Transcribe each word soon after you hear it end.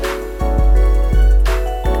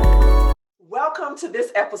to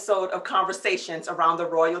this episode of Conversations Around the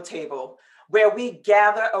Royal Table, where we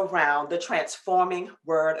gather around the transforming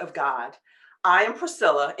Word of God. I am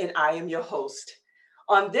Priscilla, and I am your host.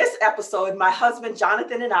 On this episode, my husband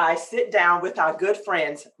Johnathan and I sit down with our good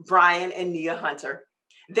friends, Bryan and Nia Hunter.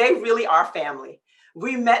 They really are family.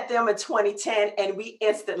 We met them in 2010, and we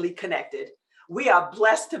instantly connected. We are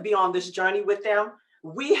blessed to be on this journey with them.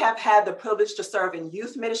 We have had the privilege to serve in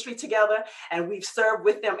youth ministry together, and we've served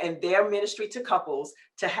with them in their ministry to couples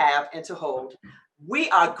to have and to hold. We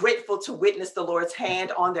are grateful to witness the Lord's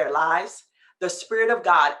hand on their lives. The Spirit of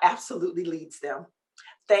God absolutely leads them.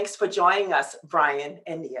 Thanks for joining us, Bryan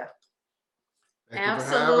and Nia.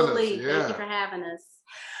 Absolutely. Thank you for having us.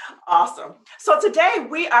 Awesome. So today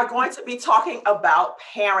we are going to be talking about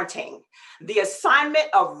parenting, the assignment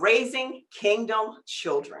of raising kingdom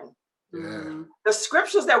children. Yeah. The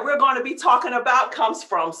scriptures that we're going to be talking about comes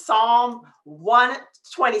from Psalm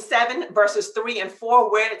 127, verses 3 and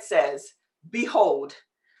 4, where it says, "Behold,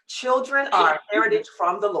 children are a heritage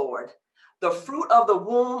from the Lord, the fruit of the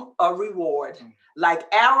womb a reward.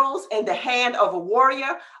 Like arrows in the hand of a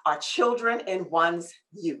warrior are children in one's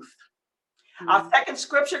youth." Our second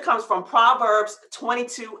scripture comes from Proverbs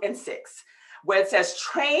 22 and 6, where it says,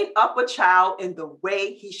 "Train up a child in the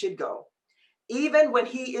way he should go. Even when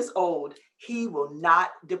he is old, he will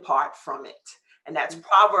not depart from it." And that's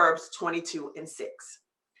Proverbs 22 and 6.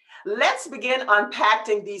 Let's begin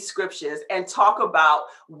unpacking these scriptures and talk about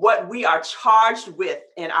what we are charged with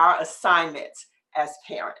in our assignments as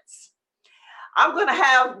parents. I'm going to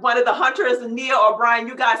have one of the Hunters, Nia or Bryan,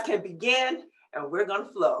 you guys can begin, and we're going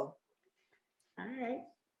to flow. All right.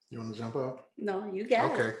 You want to jump up? No, you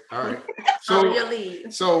got it. Okay. All right. Follow your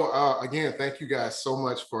lead. So again, thank you guys so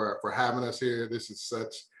much for having us here. This is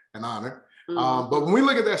such an honor. But when we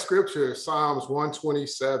look at that scripture, Psalms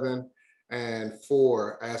 127 and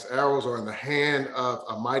 4, as arrows are in the hand of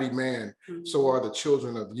a mighty man, so are the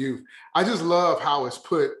children of youth. I just love how it's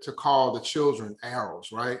put to call the children arrows,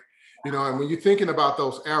 right? You know, and when you're thinking about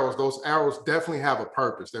those arrows definitely have a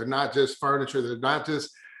purpose. They're not just furniture. They're not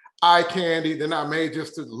just eye candy. They're not made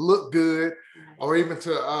just to look good or even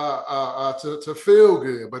to feel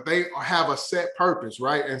good, but they have a set purpose,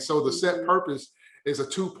 right? And so the set purpose is a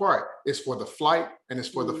two-part. It's for the flight and it's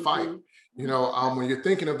for the fight. You know, when you're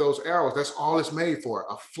thinking of those arrows, that's all it's made for,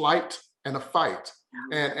 a flight and a fight.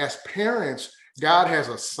 And as parents, God has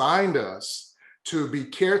assigned us to be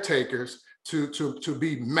caretakers, to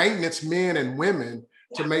be maintenance men and women,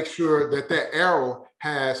 to make sure that that arrow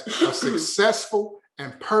has a successful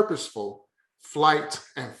and purposeful flight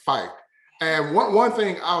and fight. And one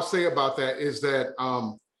thing I'll say about that is that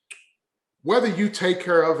whether you take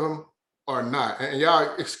care of them or not, and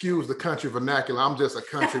y'all excuse the country vernacular, I'm just a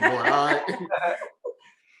country boy, all right?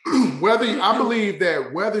 I believe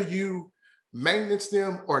that whether you maintenance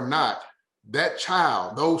them or not, that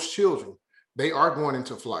child, those children, they are going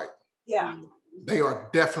into flight. Yeah. They are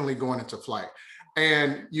definitely going into flight.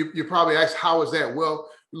 And you probably ask, how is that? Well,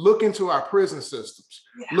 look into our prison systems,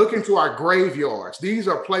 look into our graveyards. These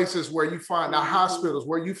are places where you find our hospitals,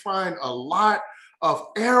 where you find a lot of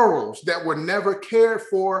arrows that were never cared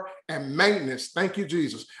for and maintenance. Thank you,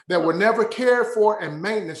 Jesus. That were never cared for and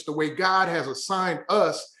maintenance the way God has assigned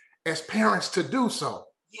us as parents to do so.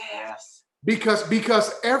 Yes.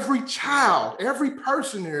 Because every child, every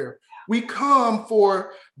person here, we come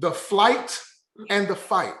for the flight and the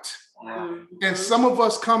fight. And some of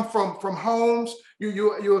us come from homes,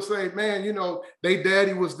 you'll say, man, you know, they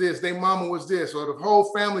daddy was this, they mama was this, or the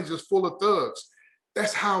whole family's just full of thugs.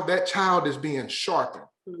 That's how that child is being sharpened.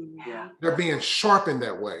 Yeah. They're being sharpened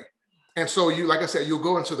that way. And so you, like I said, you'll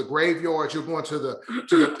go into the graveyards, you'll go into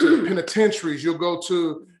the penitentiaries, you'll go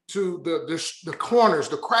to the corners,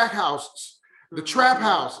 the crack houses, the trap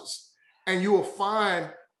houses, and you will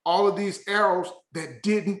find all of these arrows that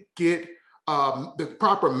didn't get the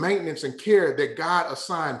proper maintenance and care that God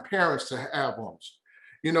assigned parents to have on us.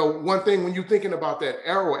 You know, one thing when you're thinking about that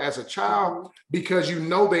arrow as a child, because you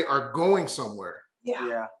know they are going somewhere.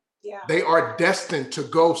 Yeah. They are destined to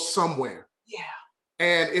go somewhere. Yeah.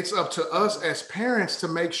 And it's up to us as parents to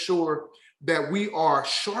make sure that we are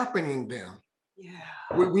sharpening them. Yeah.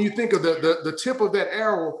 When you think of the tip of that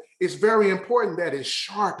arrow, it's very important that it's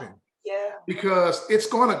sharpened. Yeah. Because it's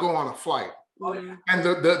going to go on a flight. And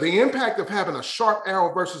the impact of having a sharp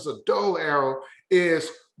arrow versus a dull arrow is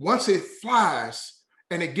once it flies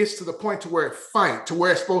and it gets to the point to where it fights, to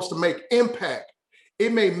where it's supposed to make impact,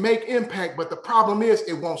 it may make impact, but the problem is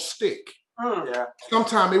it won't stick. Yeah.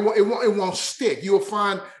 Sometimes it won't stick. You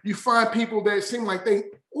find people that seem like they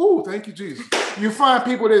Oh, thank you, Jesus. You find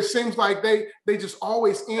people that seems like they just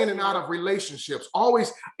always in and out of relationships,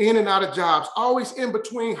 always in and out of jobs, always in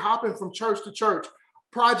between, hopping from church to church,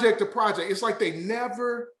 project to project. It's like they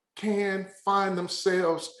never can find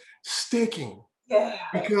themselves sticking. Yeah.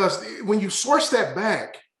 Because when you source that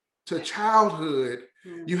back to childhood,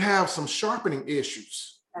 you have some sharpening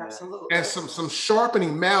issues. Absolutely. And some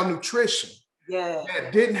sharpening malnutrition. Yeah.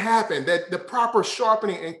 That didn't happen, that the proper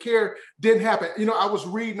sharpening and care didn't happen. You know, I was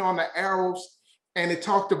reading on the arrows, and it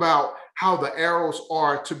talked about how the arrows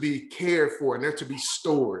are to be cared for and they're to be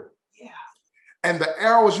stored. Yeah. And the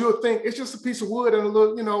arrows, you'll think it's just a piece of wood and a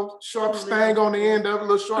little, you know, sharp stang on the end of it, a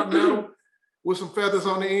little sharp metal with some feathers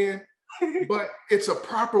on the end. But it's a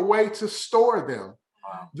proper way to store them.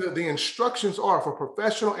 The instructions are for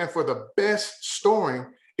professional and for the best storing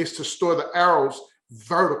is to store the arrows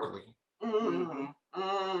vertically.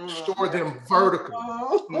 Store them vertically.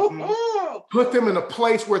 Put them in a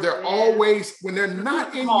place where they're always, when they're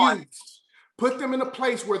not in use, put them in a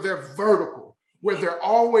place where they're vertical, where they're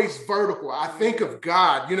always vertical. I think of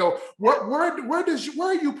God, you know, where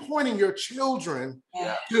are you pointing your children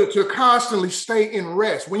to constantly stay in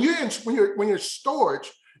rest? When you're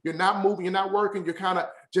storage, you're not moving, you're not working, you're kind of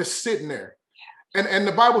just sitting there. And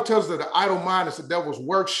the Bible tells us that the idle mind is the devil's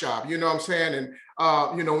workshop, you know what I'm saying? And,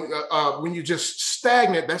 when you're just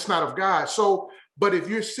stagnant, that's not of God. So, but if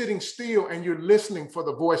you're sitting still and you're listening for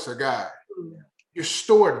the voice of God, you're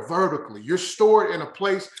stored vertically. You're stored in a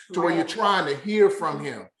place to where you're trying to hear from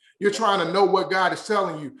him. You're trying to know what God is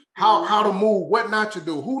telling you, how to move, what not to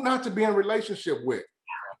do, who not to be in relationship with.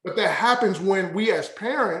 But that happens when we as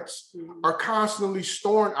parents are constantly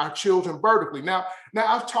storing our children vertically. Now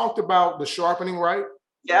I've talked about the sharpening, right?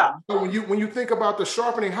 Yeah. So when you think about the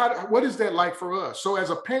sharpening, what is that like for us? So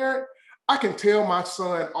as a parent, I can tell my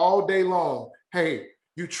son all day long, hey,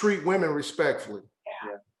 you treat women respectfully.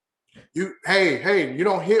 Hey, you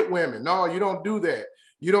don't hit women. No, you don't do that.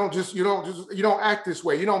 You don't act this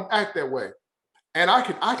way. You don't act that way. And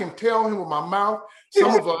I can tell him with my mouth.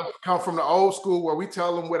 Some of us come from the old school where we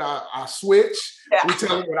tell them with our switch, we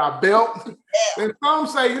tell them with our belt. And some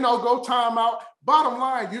say, go time out. Bottom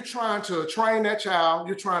line, you're trying to train that child.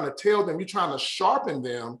 You're trying to tell them, you're trying to sharpen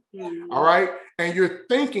them. All right. And you're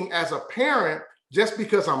thinking as a parent, just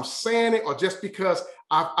because I'm saying it or just because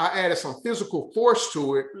I added some physical force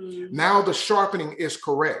to it, now the sharpening is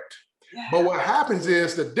correct. But what happens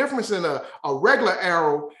is the difference in a regular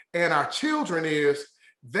arrow and our children is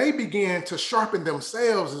they begin to sharpen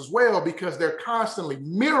themselves as well because they're constantly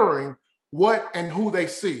mirroring what and who they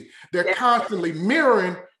see. They're constantly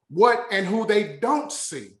mirroring what and who they don't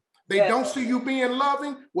see. They don't see you being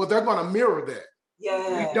loving. Well, they're going to mirror that.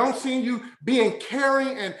 They don't see you being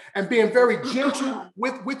caring and being very gentle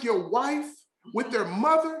with your wife, with their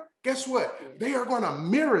mother. Guess what? They are going to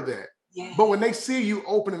mirror that. But when they see you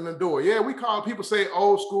opening the door, we call people say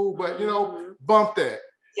old school, but bump that.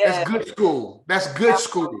 That's good school. That's good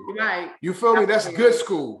school. Right. You feel me? That's good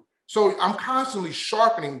school. So I'm constantly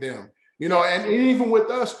sharpening them, and even with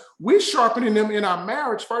us, we're sharpening them in our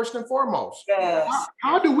marriage first and foremost.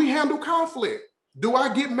 How do we handle conflict? Do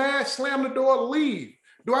I get mad, slam the door, leave?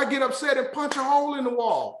 Do I get upset and punch a hole in the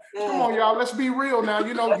wall? Come on, y'all. Let's be real now.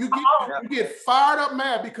 You get fired up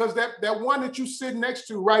mad because that one that you sit next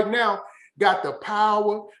to right now got the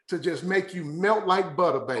power to just make you melt like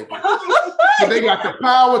butter, baby. So they got the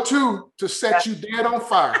power too to set you dead on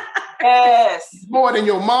fire. More than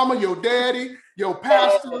your mama, your daddy, your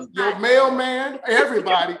pastor, your mailman,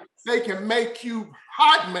 everybody. They can make you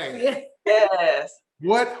hot, man.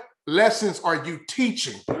 What lessons are you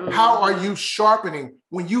teaching? How are you sharpening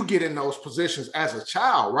when you get in those positions as a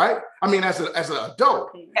child, right? I mean, as an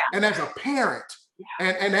adult and as a parent,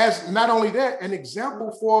 and as not only that, an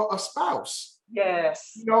example for a spouse.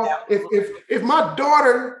 If my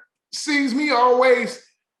daughter sees me always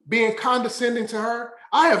being condescending to her,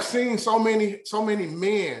 I have seen so many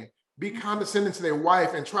men be condescending to their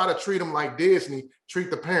wife and try to treat them like Disney treat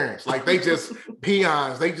the parents, like they just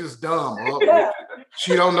peons, they just dumb.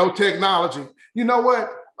 She don't know technology. You know what?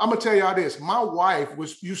 I'm gonna tell y'all this. My wife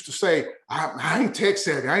used to say, I ain't tech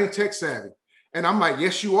savvy. I ain't tech savvy. And I'm like,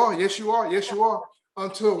 yes, you are. Yes, you are. Yes, you are.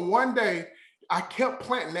 Until one day I kept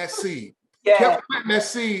planting that seed. Kept planting that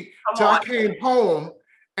seed till I came home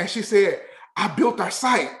and she said, I built our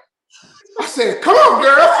site. I said, come on,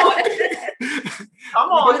 girl. Come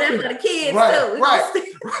on. Do that for the kids too. Right.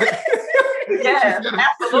 She said,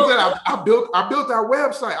 I built our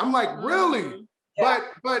website. I'm like, really?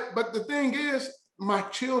 But the thing is, my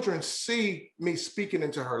children see me speaking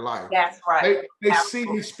into her life. That's right. They see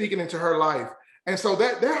me speaking into her life. And so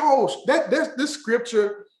this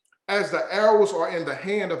scripture as the arrows are in the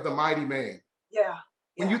hand of the mighty man. Yeah.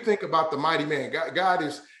 When you think about the mighty man, God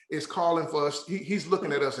is calling for us. He's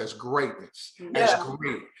looking at us as greatness, as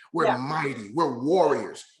great. We're mighty. We're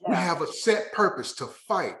warriors. We have a set purpose to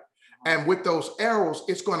fight. And with those arrows,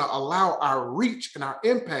 it's going to allow our reach and our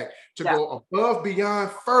impact to go above, beyond,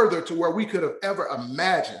 further to where we could have ever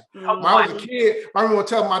imagined. When I was a kid,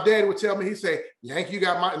 my dad would tell me, he'd say, Yank, you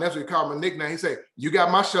got my, and that's what he called my nickname. He'd say, you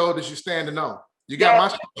got my shoulders, you're standing on. You got my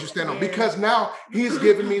shoulders, you're standing on. Because now he's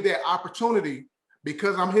giving me that opportunity,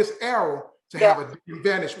 because I'm his arrow, to have a different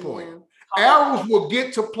vantage point. Arrows will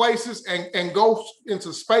get to places and go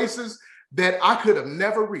into spaces that I could have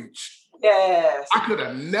never reached. Yes. I could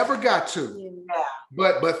have never got to. Yeah.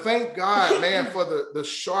 But thank God, man, for the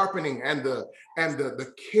sharpening and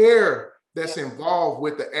the care that's involved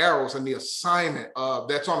with the arrows and the assignment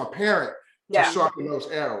that's on a parent to sharpen those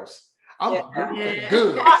arrows. I'm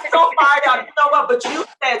good. I'm so fired up. You know what? But you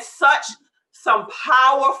said some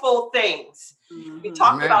powerful things. We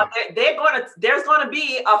talked about there's gonna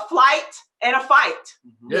be a flight and a fight.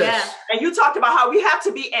 Yes. And you talked about how we have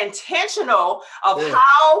to be intentional of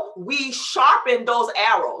how we sharpen those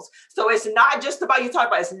arrows. So it's not just about,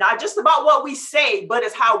 it's not just about what we say, but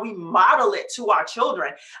it's how we model it to our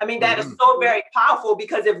children. I mean, that is so very powerful,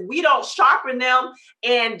 because if we don't sharpen them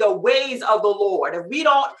in the ways of the Lord, if we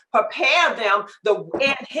don't prepare them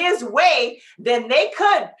in his way, then they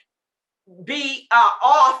could be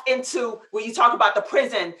off into, when you talk about the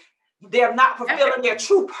prison, they're not fulfilling their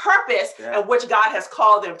true purpose and which God has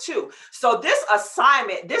called them to. So this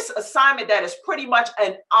assignment that is pretty much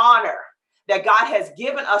an honor that God has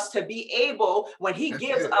given us to be able, when he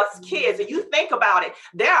gives us kids, and you think about it,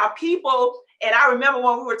 there are people, and I remember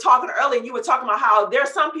when we were talking earlier, you were talking about how there are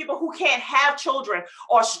some people who can't have children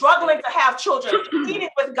or struggling to have children, pleading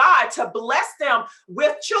with God to bless them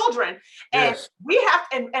with children. And we have,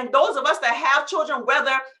 and those of us that have children,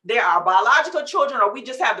 whether they're our biological children or we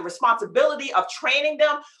just have the responsibility of training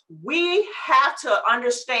them, we have to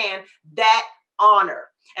understand that honor,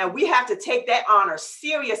 and we have to take that honor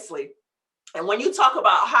seriously. And when you talk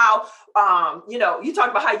about how, you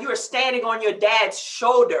talk about how you are standing on your dad's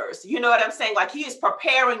shoulders, you know what I'm saying? Like, he is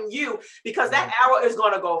preparing you, because that arrow is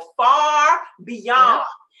going to go far beyond.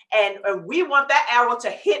 And we want that arrow to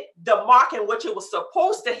hit the mark in which it was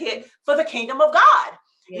supposed to hit for the kingdom of God.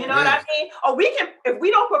 You know what I mean? Or we can, if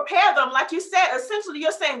we don't prepare them, like you said, essentially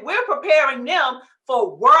you're saying we're preparing them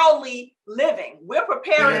for worldly living. We're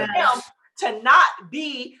preparing them to not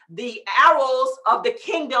be the arrows of the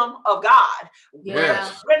kingdom of God.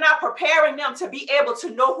 We're not preparing them to be able to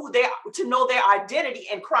know who they are, to know their identity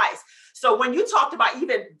in Christ. So when you talked about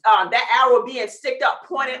even that arrow being sticked up,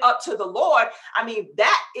 pointed up to the Lord, I mean,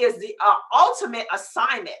 that is the ultimate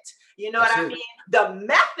assignment. You know what I mean? The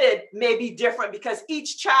method may be different, because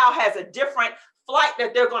each child has a different flight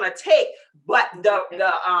that they're going to take, but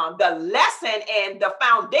the lesson and the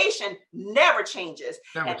foundation never changes.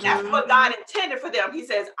 And that's what God intended for them. He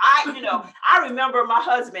says, I remember my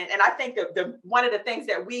husband, and I think that one of the things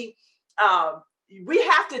that we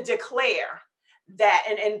have to declare that,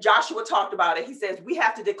 and Joshua talked about it. He says, we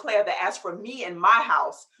have to declare that as for me and my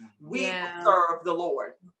house, we will serve the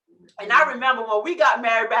Lord. And I remember when we got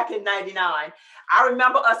married back in 99, I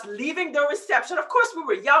remember us leaving the reception. Of course, we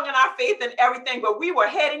were young in our faith and everything, but we were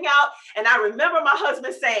heading out. And I remember my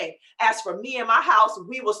husband saying, as for me and my house,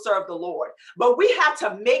 we will serve the Lord. But we have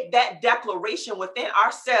to make that declaration within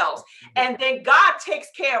ourselves. And then God takes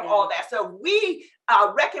care of all that. So we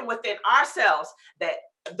reckon within ourselves that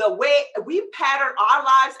the way we pattern our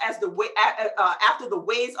lives as the way after the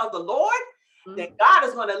ways of the Lord, that God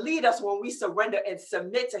is going to lead us when we surrender and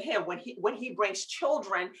submit to him, when he brings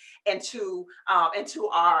children into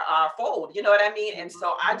our fold. You know what I mean? And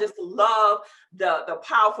so I just love the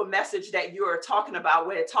powerful message that you're talking about,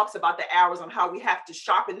 where it talks about the arrows and how we have to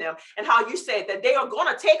sharpen them, and how you said that they are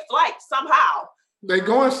going to take flight somehow. They're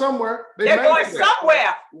going somewhere. They're going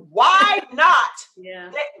somewhere. Why not?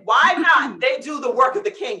 Why not? They do the work of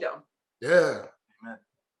the kingdom. Yeah. Amen.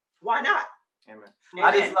 Why not? Amen.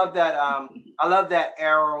 I just love that. I love that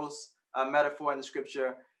arrows metaphor in the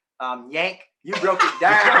scripture. Yank, you broke it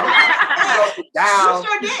down. You broke it down. You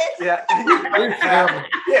sure did. Yeah.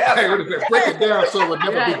 Hey, what is that? Break it down so it will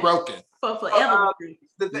never be broken. For forever.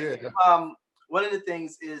 One of the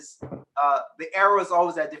things is the arrow is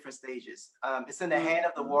always at different stages. It's in the hand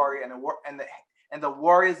of the warrior, and the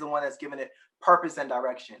warrior is the one that's given it purpose and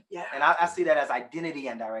direction. Yeah. And I see that as identity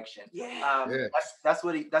and direction. That's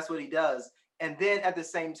what he does. And then at the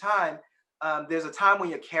same time, there's a time when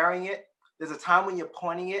you're carrying it, there's a time when you're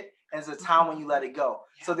pointing it, and there's a time when you let it go.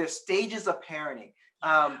 So there's stages of parenting.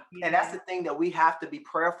 And that's the thing that we have to be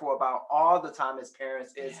prayerful about all the time as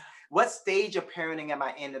parents is what stage of parenting am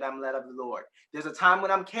I in that I'm led of the Lord? There's a time when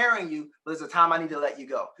I'm carrying you, but there's a time I need to let you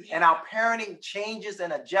go. And our parenting changes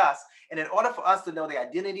and adjusts. And in order for us to know the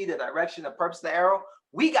identity, the direction, the purpose of the arrow,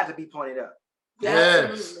 we got to be pointed up.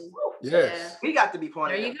 Yes. Yes. We got to be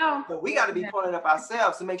pointed up. There you go. But we got to be pointed up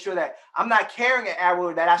ourselves to make sure that I'm not carrying an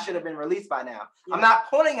arrow that I should have been released by now. I'm not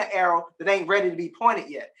pointing an arrow that ain't ready to be pointed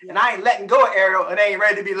yet. And I ain't letting go of arrow and ain't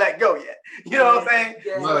ready to be let go yet. You know what I'm saying?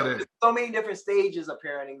 So there's so many different stages of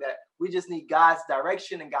parenting that we just need God's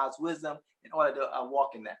direction and God's wisdom in order to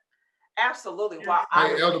walk in that. Absolutely. Wow.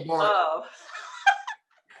 Hey, Elder Bryan.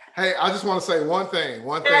 Hey, I just want to say one thing,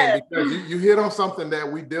 because you hit on something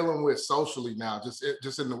that we're dealing with socially now,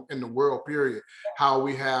 just in the world, period, how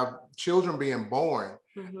we have children being born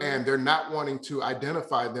and they're not wanting to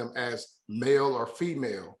identify them as male or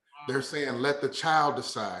female. They're saying, let the child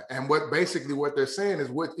decide. And what they're saying is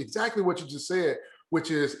exactly what you just said,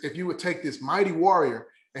 which is if you would take this mighty warrior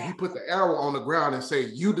and he put the arrow on the ground and say,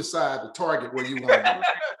 you decide the target where you want to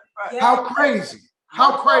go. How crazy.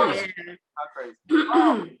 How crazy. How crazy.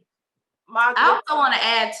 I also want to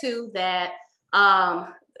add too that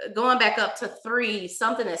going back up to 3,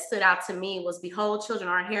 something that stood out to me was, behold, children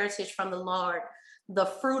are a heritage from the Lord, the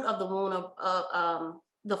fruit of the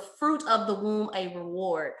womb a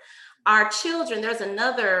reward. Our children, there's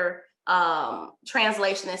another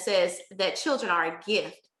translation that says that children are a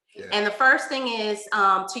gift. And the first thing is,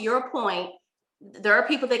 to your point, there are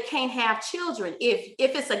people that can't have children. If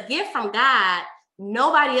it's a gift from God,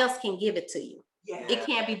 nobody else can give it to you. It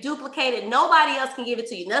can't be duplicated. Nobody else can give it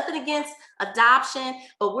to you. Nothing against adoption,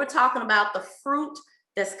 but we're talking about the fruit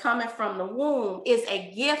that's coming from the womb is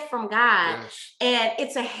a gift from God, and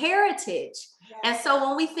it's a heritage. And so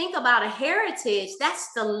when we think about a heritage,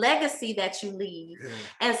 that's the legacy that you leave.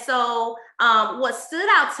 And so what stood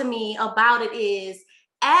out to me about it is,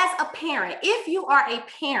 as a parent, if you are a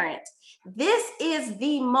parent, this is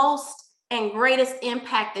the most and greatest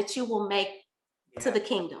impact that you will make to the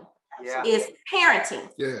kingdom. Is parenting.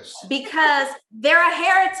 Because they're a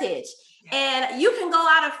heritage. And you can go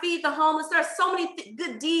out and feed the homeless. There's so many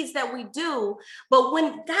good deeds that we do. But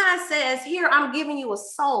when God says, here, I'm giving you a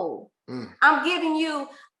soul. I'm giving you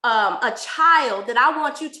a child that I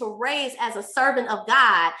want you to raise as a servant of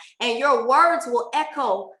God, and your words will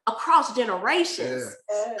echo across generations.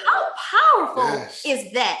 How powerful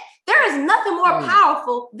is that? There is nothing more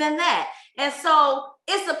powerful than that. And so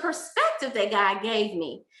it's a perspective that God gave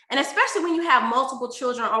me. And especially when you have multiple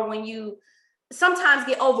children, or when you sometimes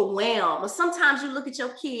get overwhelmed, or sometimes you look at your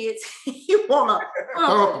kids, you want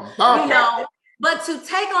to, but to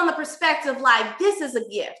take on the perspective like, this is a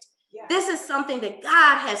gift. This is something that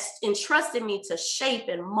God has entrusted me to shape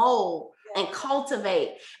and mold and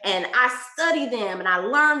cultivate. And I study them and I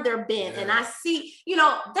learn their bent and I see,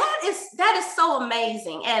 that is so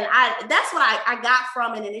amazing. And that's what I got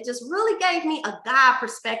from it. And it just really gave me a God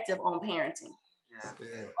perspective on parenting.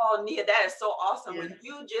 Oh, Nia, that is so awesome. When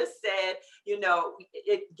you just said,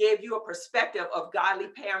 it gave you a perspective of godly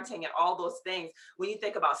parenting and all those things. When you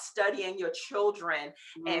think about studying your children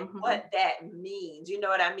and what that means, you know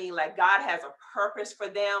what I mean? Like, God has a purpose for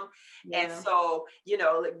them. And so,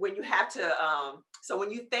 like when you have to, so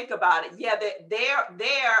when you think about it,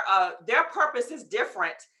 their purpose is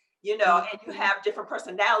different, and you have different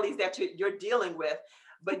personalities that you're dealing with.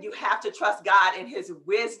 But you have to trust God and his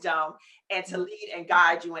wisdom and to lead and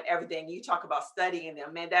guide you in everything. You talk about studying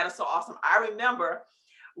them, man, that is so awesome. I remember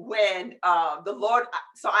when the Lord,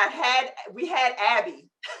 we had Abby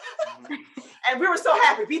and we were so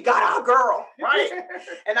happy. We got our girl, right?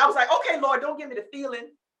 And I was like, okay, Lord, don't give me the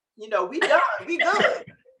feeling, we done, we good,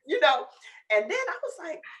 And then I was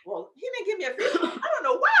like, well, he didn't give me a feeling. I don't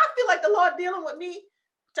know why I feel like the Lord dealing with me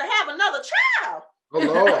to have another child. Oh,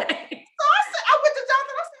 Lord. So I went to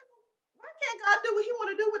Johnathan. I said, why can't God do what he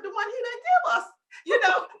want to do with the one he didn't give us?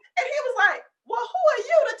 And he was like, well, who are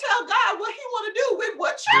you to tell God what he want to do with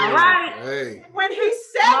what child? Right. When he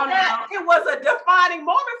said that, it was a defining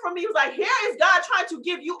moment for me. He was like, here is God trying to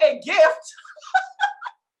give you a gift.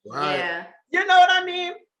 Right. You know what I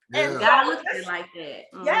mean? And God looked at it like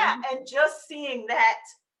that. And just seeing that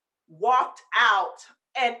walked out.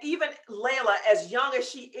 And even Layla, as young as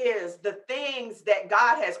she is, the things that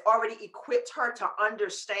God has already equipped her to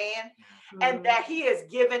understand, and that he has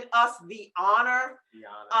given us the honor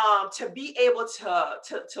to be able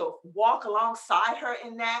to walk alongside her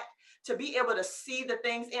in that, to be able to see the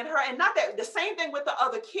things in her. And not that the same thing with the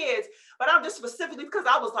other kids, but I'm just specifically because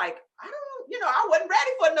I was like, I don't I wasn't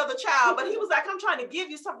ready for another child, but he was like, I'm trying to give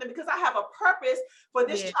you something because I have a purpose for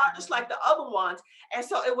this child, just like the other ones. And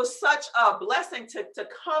so it was such a blessing to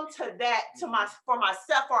come to that, for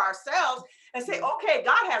myself, for ourselves, and say, okay,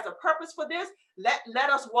 God has a purpose for this. Let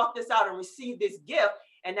us walk this out and receive this gift.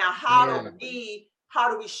 And now how do we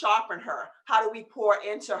sharpen her? How do we pour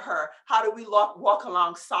into her? How do we walk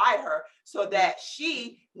alongside her so that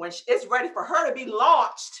when it's ready for her to be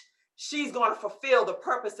launched, she's going to fulfill the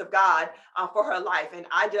purpose of God for her life. And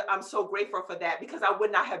I'm so grateful for that, because I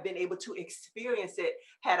would not have been able to experience it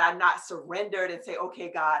had I not surrendered and say, okay,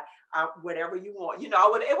 God, whatever you want.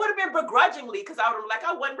 It would have been begrudgingly, because I would have been like,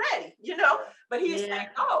 I wasn't ready, but he's saying,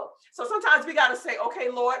 no. So sometimes we got to say, okay,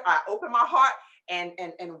 Lord, I open my heart and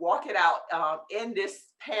walk it out in this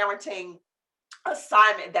parenting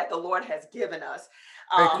assignment that the Lord has given us.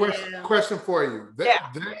 Question for you.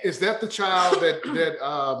 Is that the child that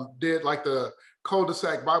did like the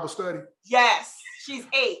cul-de-sac Bible study? Yes, she's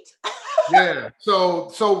 8. Yeah.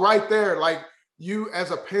 So right there, like, you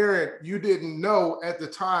as a parent, you didn't know at the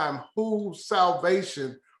time whose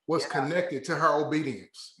salvation was connected to her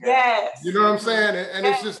obedience. Yes. You know what I'm saying? And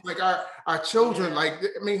it's just like our children, like,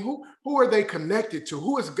 I mean, who are they connected to?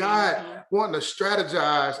 Who is God wanting to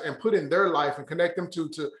strategize and put in their life and connect them to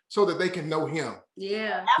so that they can know him?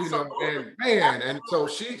 Yeah. Absolutely. And so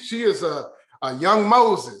she is a young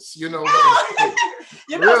Moses, really,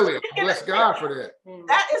 bless God for that.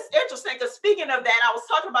 That is interesting, because speaking of that, I was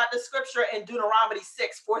talking about the scripture in Deuteronomy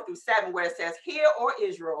 6:4-7, where it says, "Hear, O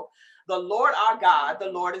Israel, the Lord our God, the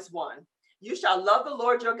Lord is one. You shall love the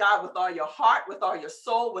Lord your God with all your heart, with all your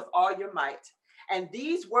soul, with all your might. And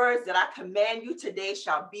these words that I command you today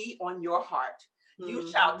shall be on your heart. You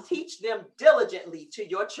shall teach them diligently to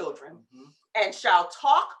your children, and shall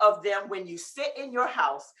talk of them when you sit in your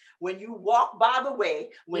house, when you walk by the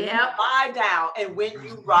way, when you lie down, and when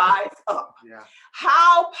you rise up."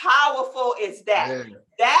 How powerful is that?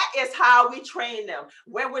 That is how we train them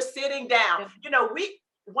when we're sitting down.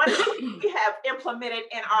 One thing we have implemented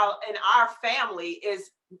in our family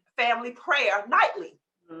is family prayer nightly.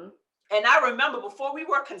 And I remember before we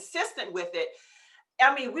were consistent with it,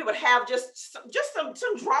 I mean, we would have just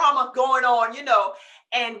some drama going on,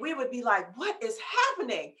 and we would be like, what is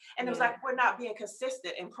happening? And it was like, we're not being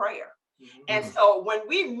consistent in prayer. And so when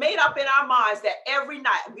we made up in our minds that every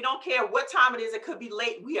night, we don't care what time it is, it could be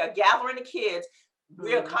late, we are gathering the kids,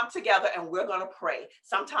 we'll come together and we're going to pray.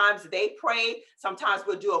 Sometimes they pray, sometimes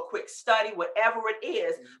we'll do a quick study, whatever it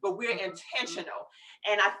is, but we're intentional.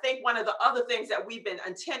 And I think one of the other things that we've been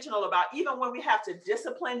intentional about, even when we have to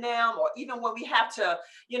discipline them, or even when we have to,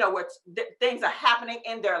 where things are happening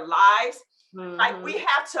in their lives, like, we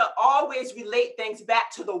have to always relate things back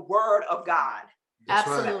to the word of God.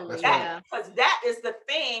 Absolutely. Because that is the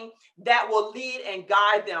thing that will lead and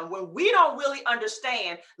guide them. When we don't really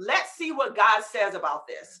understand, let's see what God says about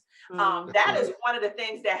this. That is one of the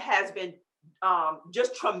things that has been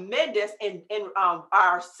just tremendous in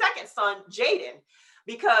our second son, Jaden,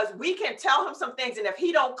 because we can tell him some things, and if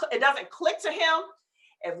it doesn't click to him,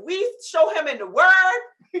 if we show him in the word,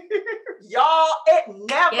 y'all, it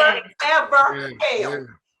never ever fails.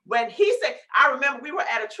 When he said, I remember we were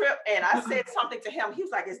at a trip and I said something to him. He was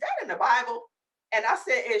like, "Is that in the Bible?" And I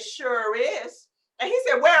said, "It sure is." And he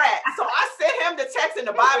said, "Where at?" So I sent him the text in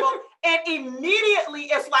the Bible, and immediately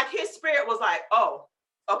it's like his spirit was like, "Oh,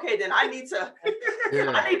 okay, then I need to,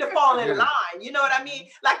 I need to fall in line." You know what I mean?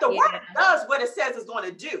 Like, the word does what it says it's going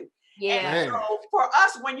to do. And so for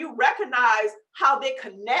us, when you recognize how they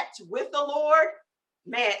connect with the Lord,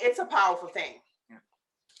 man, it's a powerful thing.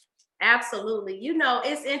 Absolutely.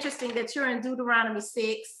 It's interesting that you're in Deuteronomy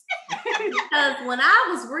 6, because when I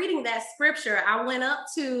was reading that scripture, I went up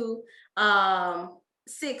to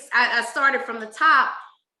 6. I started from the top,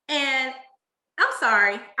 and I'm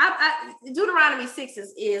sorry, Deuteronomy 6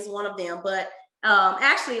 is one of them, but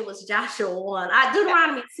actually it was Joshua 1.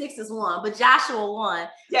 Deuteronomy 6 is 1, but Joshua 1,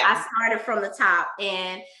 I started from the top.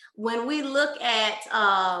 And when we look at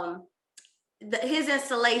his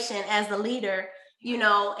installation as the leader,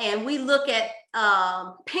 and we look at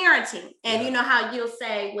parenting, and how you'll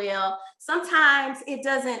say, well, sometimes it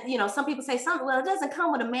doesn't, some people say something, well, it doesn't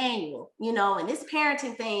come with a manual, and this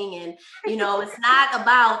parenting thing, and it's not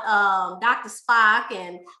about Dr. Spock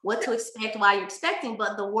and what to expect while you're expecting,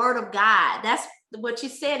 but the word of God. That's what you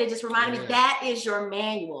said. It just reminded me, that is your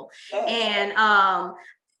manual. And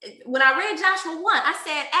when I read Joshua 1, I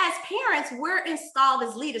said, as parents, we're installed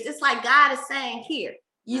as leaders. It's like God is saying, here,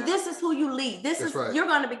 This is who you lead. Right. You're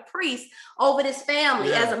going to be priest over this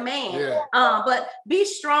family as a man. But be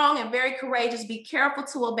strong and very courageous. Be careful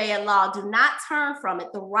to obey a law. Do not turn from it,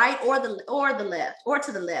 the right or the left, or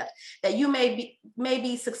to the left, that you may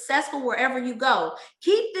be successful wherever you go.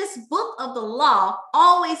 Keep this book of the law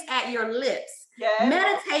always at your lips.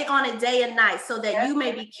 Meditate on it day and night, so that you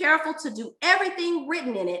may be careful to do everything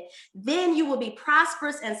written in it. Then you will be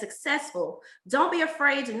prosperous and successful. Don't be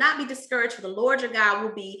afraid. Do not be discouraged, for the Lord your God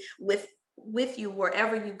will be with you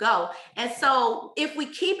wherever you go. And so if we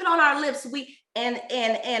keep it on our lips, we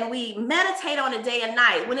meditate on it day and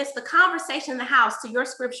night. When it's the conversation in the house, to your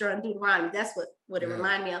scripture in Deuteronomy, that's what it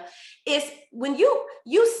reminds me of. It's when you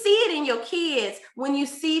see it in your kids, when you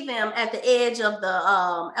see them at the edge of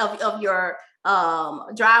the of your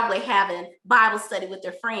driveway having Bible study with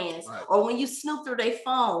their friends, or when you snoop through their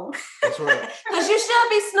phone. That's right. Because you should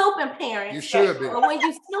be snooping, parents. You should be. Or when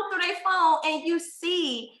you snoop through their phone and you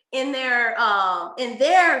see in their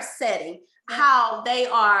setting how they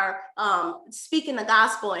are speaking the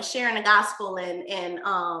gospel and sharing the gospel and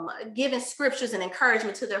giving scriptures and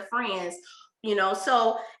encouragement to their friends,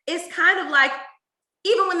 so it's kind of like,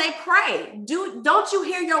 even when they pray, don't you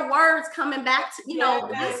hear your words coming back to,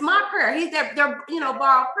 it's my prayer. They're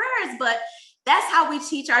borrowed prayers, but that's how we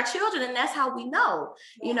teach our children, and that's how we know,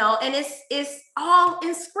 and it's all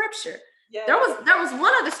in scripture. There was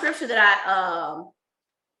one other scripture that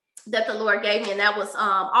that the Lord gave me, and that was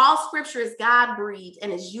all scripture is God breathed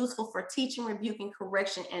and is useful for teaching, rebuking,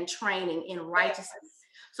 correction, and training in righteousness,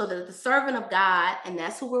 so that the servant of God, and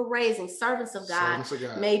that's who we're raising, servants of God,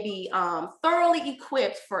 may be thoroughly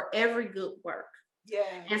equipped for every good work.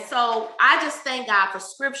 And so I just thank God for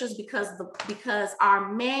scriptures, because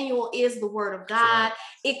our manual is the word of God.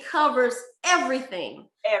 It covers everything.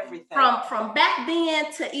 From back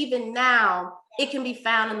then to even now, it can be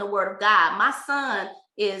found in the word of God. My son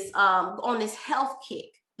is on this health kick,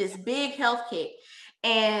 this big health kick.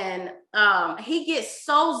 And he gets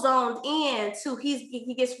so zoned in to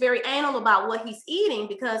he gets very anal about what he's eating,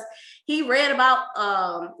 because he read about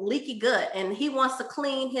leaky gut, and he wants to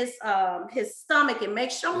clean his stomach and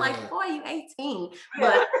make sure. I'm like, boy, you 18.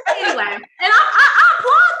 But anyway, and I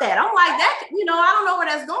applaud that. I'm like, that, I don't know where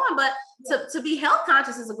that's going, but to be health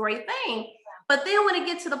conscious is a great thing. But then when it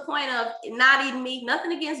gets to the point of not eating meat,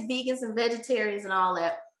 nothing against vegans and vegetarians and all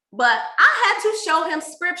that, but I had to show him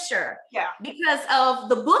scripture because of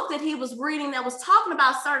the book that he was reading that was talking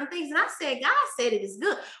about certain things. And I said, God said it is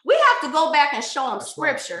good. We have to go back and show him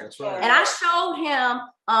scripture. And I showed him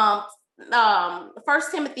 1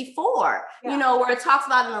 Timothy 4, where it talks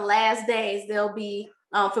about in the last days, there'll be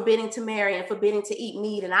forbidding to marry and forbidding to eat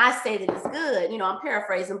meat. And I say that it's good, I'm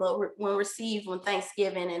paraphrasing, but when received when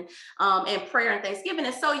Thanksgiving and prayer and Thanksgiving.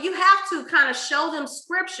 And so you have to kind of show them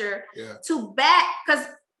scripture to back, because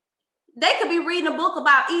they could be reading a book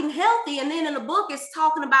about eating healthy, and then in the book it's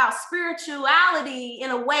talking about spirituality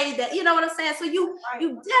in a way that, you know what I'm saying? So you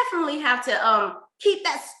definitely have to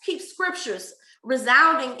keep scriptures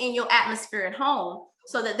resounding in your atmosphere at home,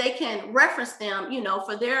 so that they can reference them,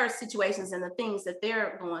 for their situations and the things that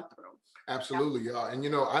they're going through. Absolutely, y'all. And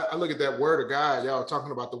I look at that word of God, y'all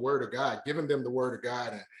talking about the word of God, giving them the word of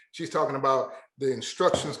God. And she's talking about the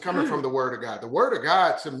instructions coming from the word of God. The word of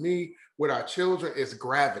God, to me, with our children, is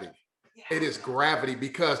gravity. It is gravity,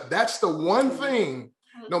 because that's the one thing,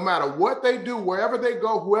 no matter what they do, wherever they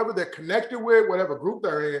go, whoever they're connected with, whatever group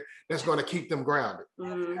they're in, that's going to keep them grounded.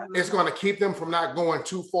 It's going to keep them from not going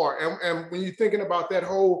too far. And when you're thinking about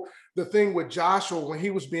the thing with Joshua, when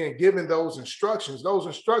he was being given those instructions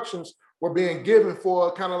were being given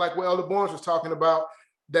for kind of like what Elder Barnes was talking about,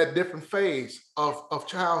 that different phase of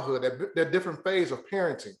childhood, that different phase of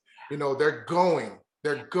parenting. They're going.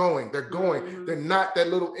 They're not that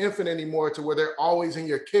little infant anymore, to where they're always in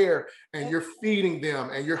your care and you're feeding them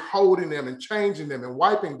and you're holding them and changing them and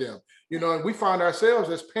wiping them, and we find ourselves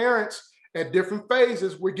as parents at different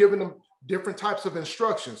phases. We're giving them different types of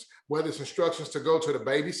instructions, whether it's instructions to go to the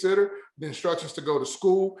babysitter, the instructions to go to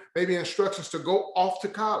school, maybe instructions to go off to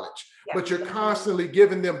college, but you're constantly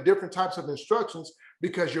giving them different types of instructions,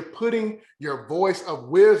 because you're putting your voice of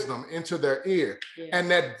wisdom into their ear. And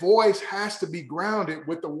that voice has to be grounded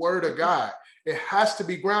with the word of God. It has to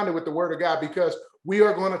be grounded with the word of God, because we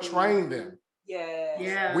are going to train them.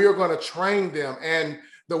 We are going to train them. And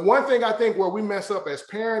the one thing I think where we mess up as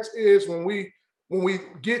parents is when we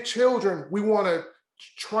get children, we want to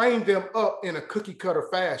train them up in a cookie cutter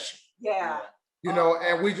fashion.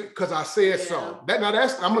 And we, because I said so. I'm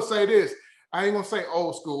going to say this. I ain't gonna say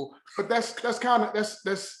old school, but that's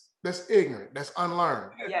ignorant. That's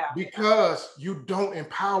unlearned. Because you don't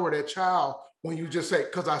empower that child when you just say,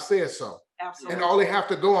 because I said so. Absolutely. And all they have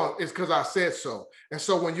to go on is because I said so. And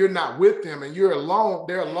so when you're not with them and you're alone,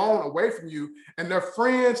 they're alone away from you, and their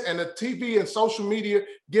friends and the TV and social media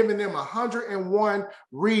giving them 101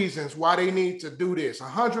 reasons why they need to do this,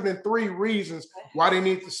 103 reasons why they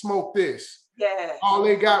need to smoke this. Yeah. All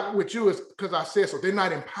they got with you is because I said so. They're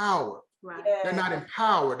not empowered. Right. They're not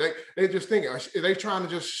empowered. They just think, are they trying to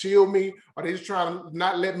just shield me? Are they just trying to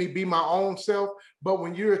not let me be my own self? But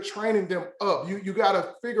when you're training them up, you got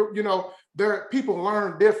to figure, people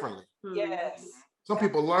learn differently. Yes. Some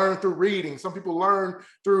people learn through reading. Some people learn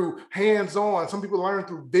through hands-on. Some people learn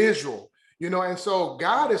through visual, and so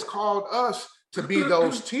God has called us to be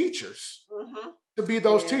those teachers, to be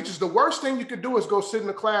those teachers. The worst thing you could do is go sit in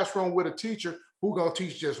the classroom with a teacher who's going to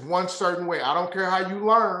teach just one certain way. I don't care how you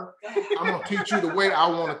learn. I'm going to teach you the way I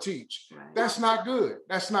want to teach. Right. That's not good.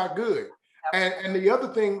 That's not good. And the other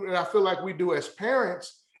thing that I feel like we do as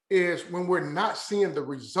parents is when we're not seeing the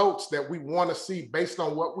results that we want to see based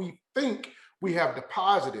on what we think we have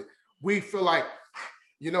deposited, we feel like,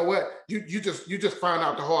 you know what? You just found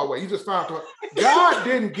out the hard way. You just found out God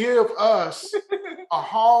didn't give us a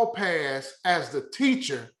hall pass as the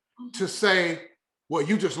teacher to say, well,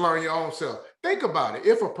 you just learn your own self. Think about it.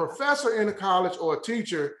 If a professor in a college or a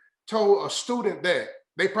teacher told a student that,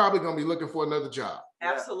 they probably going to be looking for another job.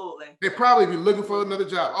 Absolutely. They probably be looking for another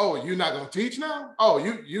job. Oh, you're not going to teach now? Oh,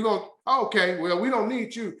 you going to, okay, well, we don't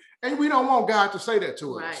need you. And we don't want God to say that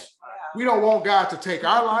to us. Right. We don't want God to take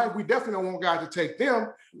our life. We definitely don't want God to take them.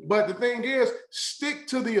 But the thing is, stick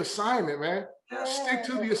to the assignment, man. Yeah. Stick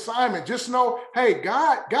to the assignment. Just know, hey,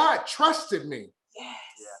 God trusted me. Yes.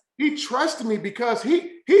 He trusted me because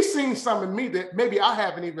he's seen something in me that maybe I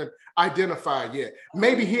haven't even identified yet.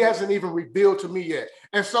 Maybe he hasn't even revealed to me yet.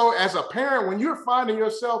 And so as a parent, when you're finding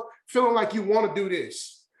yourself feeling like you want to do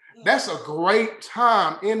this, that's a great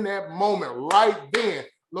time in that moment right then.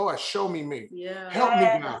 Lord, show me. Yeah. Help me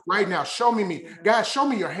now, right now. Show me. God, show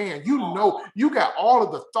me your hand. You know, you got all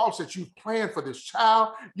of the thoughts that you planned for this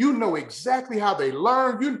child. You know exactly how they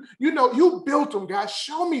learn. You know, you built them, God.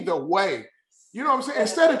 Show me the way. You know what I'm saying?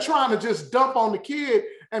 Instead of trying to just dump on the kid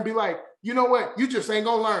and be like, you know what? You just ain't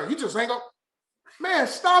gonna learn. You just ain't gonna. Man,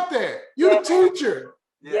 stop that. You're the teacher.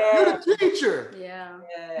 Yeah. You're the teacher. Yeah.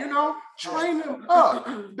 Train them up.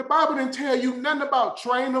 The Bible didn't tell you nothing about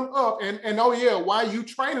train them up. And oh yeah, while you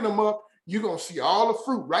training them up, you're gonna see all the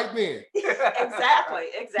fruit right then. Exactly.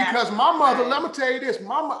 Because my mother, let me tell you this,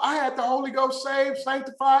 I had the Holy Ghost saved,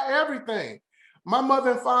 sanctify, everything. My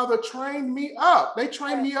mother and father trained me up. They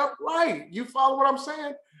trained me up right. You follow what I'm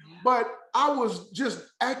saying? But I was just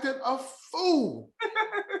acting a fool.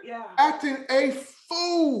 Acting a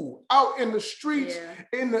fool out in the streets,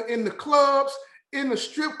 in the clubs, in the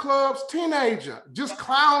strip clubs, teenager, just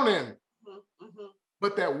clowning.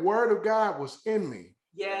 But that word of God was in me.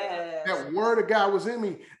 Yes. That word of God was in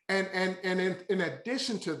me. And in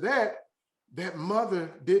addition to that, that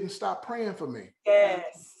mother didn't stop praying for me. Yes.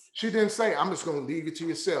 She didn't say, I'm just going to leave it to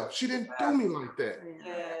yourself. She didn't do me like that.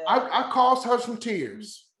 I caused her some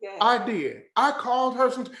tears. I did. I called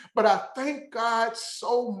her some, but I thank God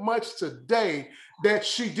so much today that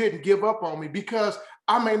she didn't give up on me, because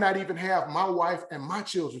I may not even have my wife and my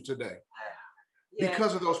children today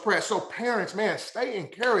because of those prayers. So parents, man, stay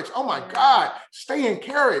encouraged. Oh my God, stay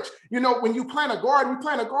encouraged. When you plant a garden,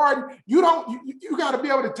 you got to be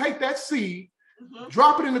able to take that seed,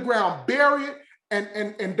 drop it in the ground, bury it,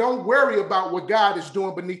 and don't worry about what God is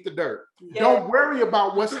doing beneath the dirt. Don't worry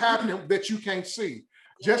about what's happening that you can't see.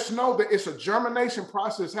 Just know that it's a germination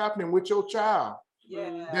process happening with your child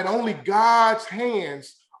that only God's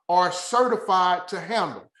hands are certified to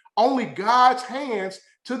handle. Only God's hands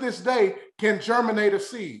to this day can germinate a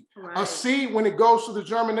seed. Right. A seed, when it goes through the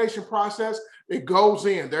germination process, it goes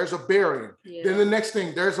in. There's a burying. Then the next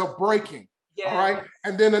thing, there's a breaking. All right.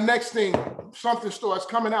 And then the next thing, something starts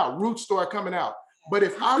coming out, roots start coming out. But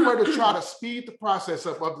if I were to try to speed the process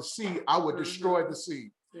up of the seed, I would destroy the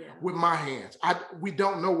seed with my hands. We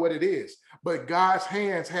don't know what it is, but God's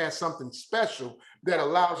hands has something special that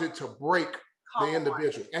allows it to break the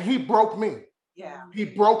individual. And he broke me. He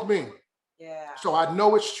broke me. So I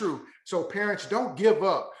know it's true. So parents, don't give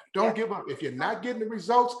up. Don't give up. If you're not getting the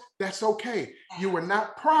results, that's okay. You were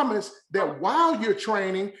not promised that while you're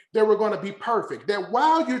training, they were going to be perfect. That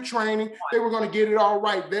while you're training, they were going to get it all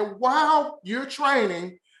right. That while you're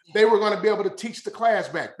training, they were going to be able to teach the class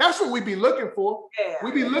back. That's what we be looking for.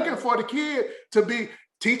 We be looking for the kid to be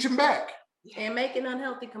teaching back. And making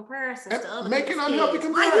unhealthy comparisons to other making unhealthy kids.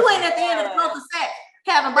 comparisons. Why you ain't at the end of the cul-de-sac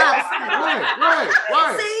having Bible study? Right.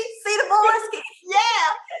 See the boys?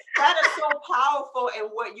 that is so powerful in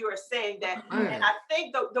what you are saying. That, and I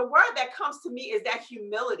think the word that comes to me is that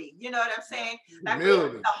humility. You know what I'm saying? Like we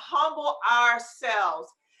have to humble ourselves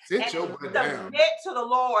and submit to the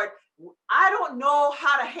Lord. I don't know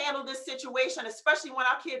how to handle this situation, especially when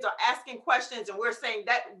our kids are asking questions and we're saying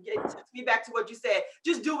that. It takes me back to what you said.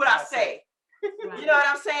 Just do what I say. Right. You know what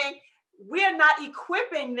I'm saying? We're not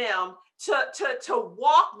equipping them to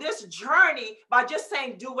walk this journey by just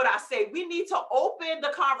saying, do what I say. We need to open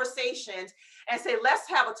the conversations and say, let's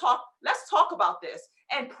have a talk. Let's talk about this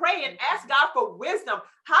and pray and ask God for wisdom.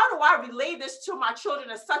 How do I relay this to my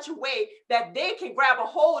children in such a way that they can grab a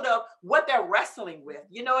hold of what they're wrestling with?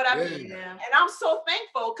 You know what I mean? Yeah. And I'm so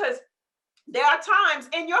thankful because there are times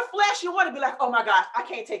in your flesh you want to be like, oh my gosh, I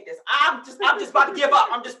can't take this. I'm just about to give up.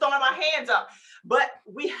 I'm just throwing my hands up. But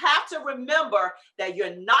we have to remember that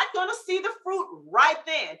you're not going to see the fruit right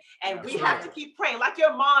then. And we have to keep praying like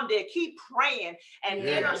your mom did. Keep praying and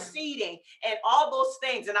interceding and all those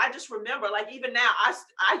things. And I just remember, like, even now,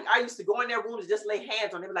 I used to go in their rooms and just lay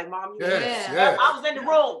hands on them. Like, Mom, I was in the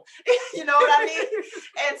room. You know what I mean?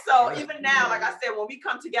 And so even now, like I said, when we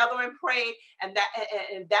come together and pray, and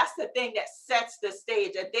that's the thing that sets the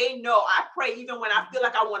stage, that they know I pray even when I feel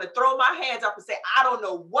like I want to throw my hands up and say, I don't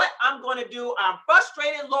know what I'm going to do. I'm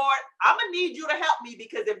frustrated, Lord. I'm going to need you to help me,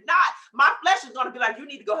 because if not, my flesh is going to be like, you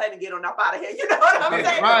need to go ahead and get on up out of here. You know what I'm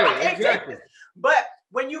saying? Right, exactly. But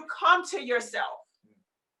when you come to yourself,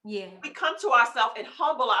 we come to ourselves and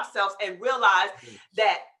humble ourselves and realize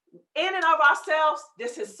that in and of ourselves,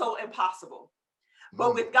 this is so impossible.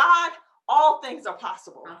 But with God, all things are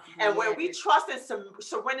possible. And when we trust and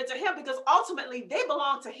surrender to him, because ultimately they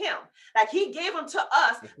belong to him. Like he gave them to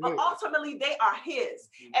us, but ultimately they are his.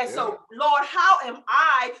 And so, Lord, how am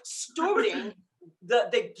I stewarding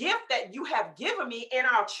the gift that you have given me in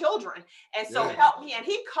our children? And so help me. And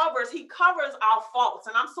he covers our faults.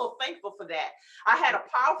 And I'm so thankful for that. I had a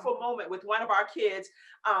powerful moment with one of our kids,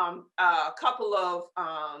 a couple of,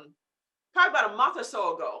 probably about a month or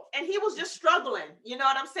so ago. And he was just struggling. You know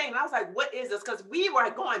what I'm saying? And I was like, what is this? Because we were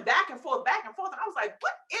going back and forth. And I was like,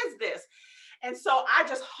 what is this? And so I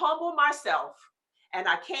just humbled myself and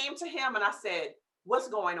I came to him and I said, what's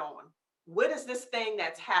going on? What is this thing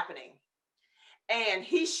that's happening? And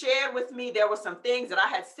he shared with me, there were some things that I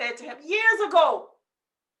had said to him years ago.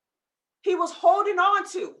 He was holding on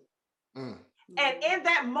to. And in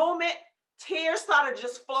that moment, tears started to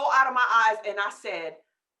just flow out of my eyes. And I said,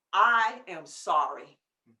 I am sorry.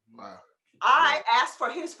 Wow. I asked for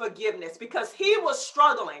his forgiveness because he was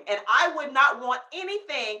struggling, and I would not want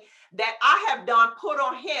anything that I have done put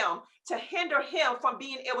on him to hinder him from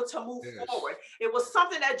being able to move forward. It was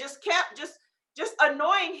something that just kept just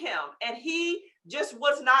annoying him, and he just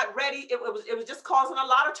was not ready. It was just causing a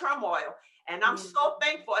lot of turmoil. And I'm so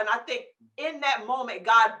thankful. And I think in that moment,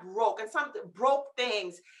 God broke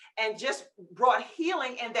things and just brought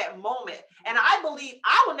healing in that moment. And I believe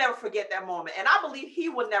I will never forget that moment. And I believe he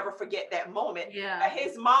will never forget that moment. Yeah.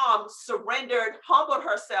 His mom surrendered, humbled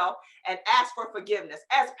herself, and asked for forgiveness.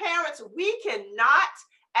 As parents, we cannot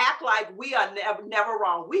act like we are never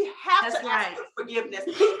wrong. We have to ask for forgiveness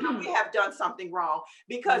when we have done something wrong,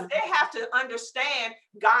 because they have to understand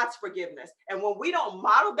God's forgiveness. And when we don't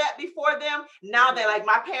model that before them, now they're like,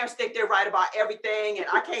 my parents think they're right about everything and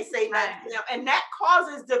I can't say nothing to them. And that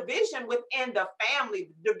causes division within the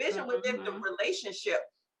family, division within the relationship.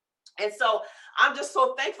 And so I'm just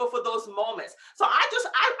so thankful for those moments. So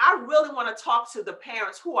I really want to talk to the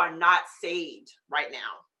parents who are not saved right now.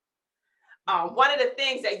 One of the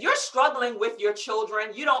things that you're struggling with your children,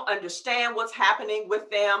 you don't understand what's happening with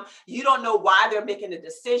them. You don't know why they're making the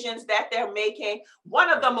decisions that they're making. One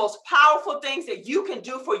of the most powerful things that you can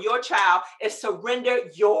do for your child is surrender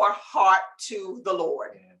your heart to the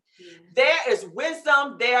Lord. There is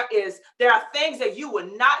wisdom. There are things that you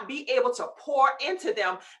will not be able to pour into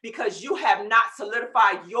them because you have not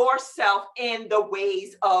solidified yourself in the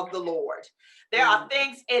ways of the Lord. There are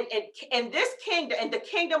things in this kingdom, in the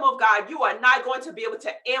kingdom of God, you are not going to be able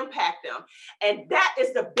to impact them. And that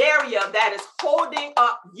is the barrier that is holding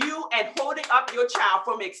up you and holding up your child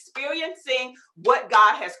from experiencing what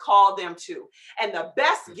God has called them to. And the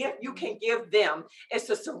best gift you can give them is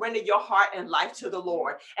to surrender your heart and life to the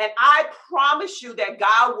Lord. And I promise you that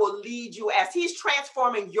God will lead you as he's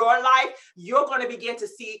transforming your life. You're going to begin to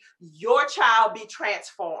see your child be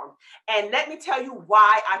transformed. And let me tell you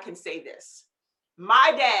why I can say this.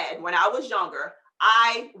 My dad, when I was younger,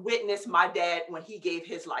 I witnessed my dad when he gave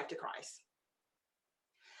his life to Christ.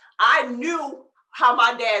 I knew how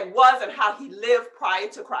my dad was and how he lived prior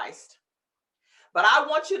to Christ. But I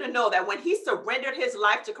want you to know that when he surrendered his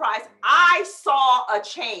life to Christ, I saw a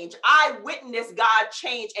change. I witnessed God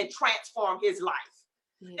change and transform his life.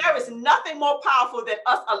 Yeah. There is nothing more powerful than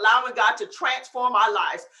us allowing God to transform our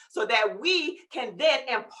lives so that we can then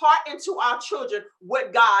impart into our children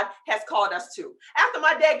what God has called us to. After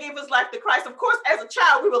my dad gave his life to Christ, of course, as a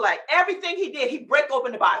child, we were like, everything he did, he'd break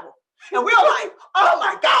open the Bible. And we were like, oh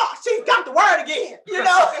my gosh, he's got the word again, you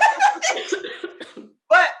know?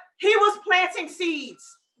 But he was planting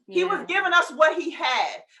seeds. He was giving us what he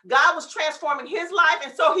had. God was transforming his life,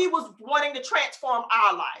 and so he was wanting to transform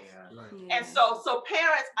our life. Yeah. Right. And so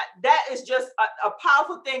parents, that is just a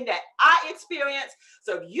powerful thing that I experienced.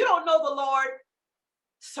 So if you don't know the Lord,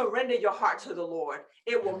 surrender your heart to the Lord.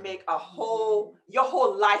 It will make your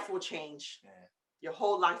whole life will change. Yeah. Your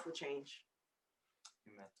whole life will change.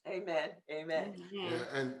 Amen. Amen.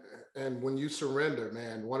 Yeah, and when you surrender,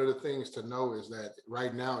 man, one of the things to know is that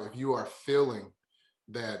right now, if you are feeling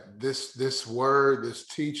that this word, this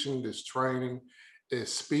teaching, this training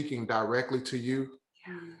is speaking directly to you,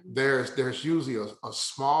 there's usually a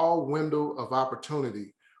small window of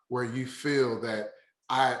opportunity where you feel that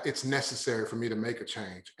it's necessary for me to make a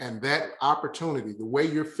change. And that opportunity, the way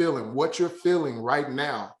you're feeling, what you're feeling right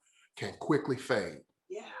now can quickly fade.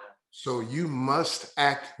 Yeah. So you must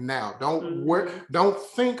act now. Don't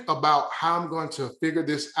think about how I'm going to figure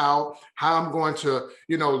this out, how I'm going to,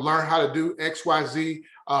 learn how to do X, Y, Z.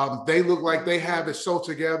 They look like they have it so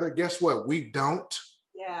together. Guess what? We don't.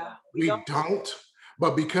 Yeah. We don't.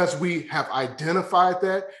 But because we have identified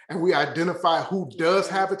that and we identify who does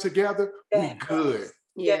have it together, we good.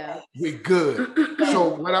 Yeah. We good.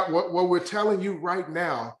 So what we're telling you right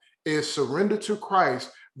now is surrender to Christ.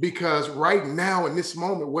 Because right now, in this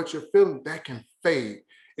moment, what you're feeling, that can fade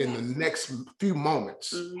in the next few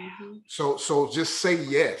moments. Mm-hmm. So just say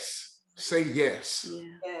yes. Say yes.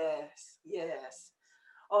 Yeah. Yes.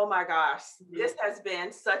 Oh my gosh. This has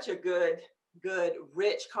been such a good,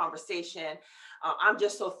 rich conversation. I'm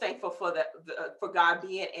just so thankful for for God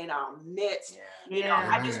being in our midst. Yeah.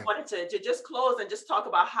 I just wanted to just close and just talk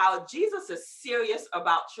about how Jesus is serious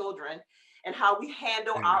about children and how we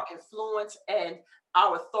handle our influence and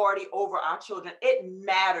our authority over our children. It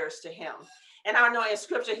matters to him. And I know in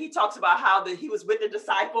scripture, he talks about how he was with the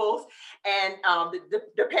disciples and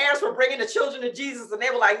the parents were bringing the children to Jesus and they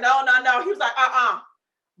were like, no. He was like,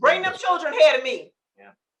 bring them children here to me.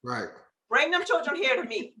 Yeah. Right. Bring them children here to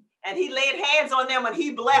me. And he laid hands on them and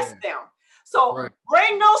he blessed them. So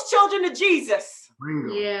bring those children to Jesus. Bring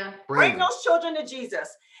them. Yeah. Bring those children to Jesus.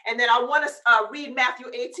 And then I want to read Matthew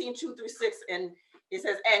 18:2-6. And it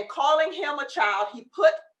says, and calling him a child, he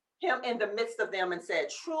put him in the midst of them and said,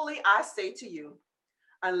 truly, I say to you,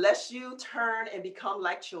 unless you turn and become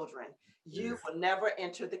like children, you will never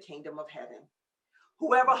enter the kingdom of heaven.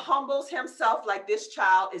 Whoever humbles himself like this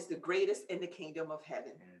child is the greatest in the kingdom of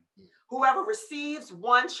heaven. Whoever receives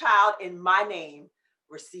one child in my name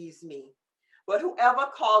receives me. But whoever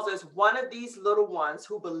causes one of these little ones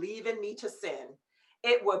who believe in me to sin,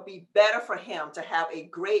 it would be better for him to have a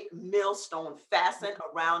great millstone fastened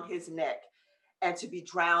around his neck and to be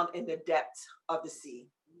drowned in the depths of the sea.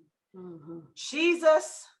 Mm-hmm.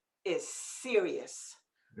 Jesus is serious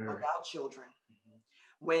about children.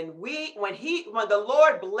 When the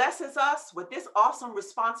Lord blesses us with this awesome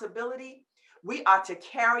responsibility, we are to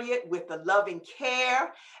carry it with the loving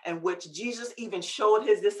care and which Jesus even showed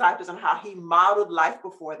his disciples and how he modeled life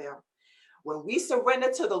before them. When we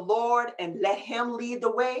surrender to the Lord and let him lead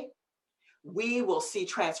the way, we will see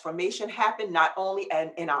transformation happen, not only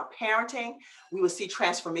in our parenting, we will see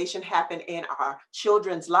transformation happen in our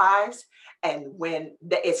children's lives. And when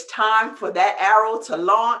it's time for that arrow to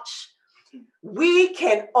launch, we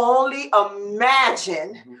can only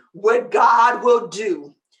imagine what God will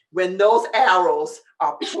do when those arrows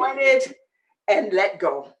are pointed and let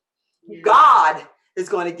go. Yeah. God is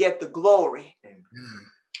going to get the glory. Amen.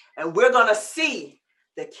 And we're going to see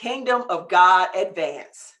the kingdom of God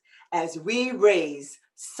advance as we raise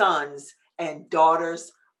sons and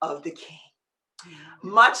daughters of the King.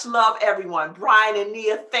 Much love, everyone. Bryan and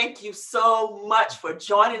Nia, thank you so much for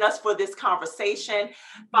joining us for this conversation.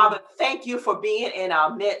 Father, thank you for being in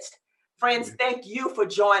our midst. Friends, thank you for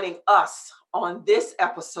joining us on this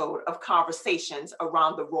episode of Conversations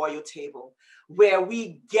Around the Royal Table, where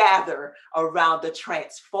we gather around the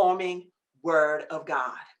transforming Word of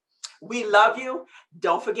God. We love you.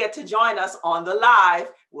 Don't forget to join us on the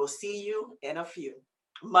live. We'll see you in a few.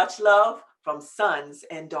 Much love from sons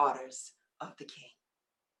and daughters of the King.